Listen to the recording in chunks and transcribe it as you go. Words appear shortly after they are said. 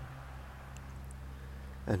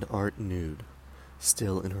An art nude,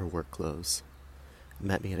 still in her work clothes,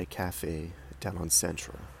 met me at a cafe down on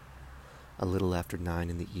Central, a little after 9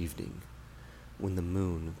 in the evening, when the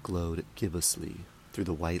moon glowed gibbously through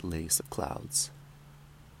the white lace of clouds.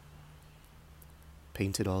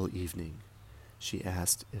 Painted all evening, she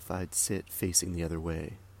asked if I'd sit facing the other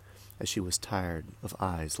way, as she was tired of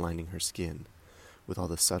eyes lining her skin with all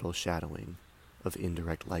the subtle shadowing of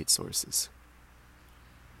indirect light sources.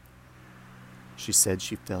 She said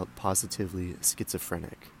she felt positively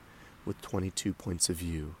schizophrenic, with 22 points of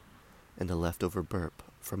view and a leftover burp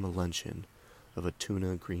from a luncheon of a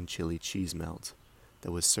tuna green chili cheese melt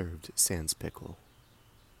that was served sans pickle.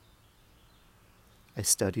 I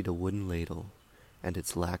studied a wooden ladle and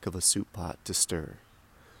its lack of a soup pot to stir,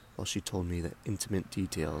 while she told me the intimate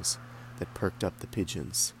details that perked up the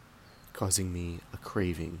pigeons, causing me a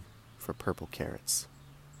craving for purple carrots.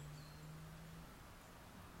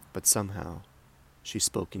 But somehow, she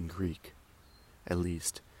spoke in Greek. At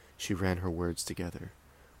least, she ran her words together,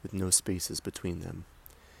 with no spaces between them,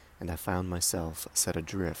 and I found myself set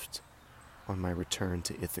adrift on my return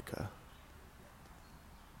to Ithaca.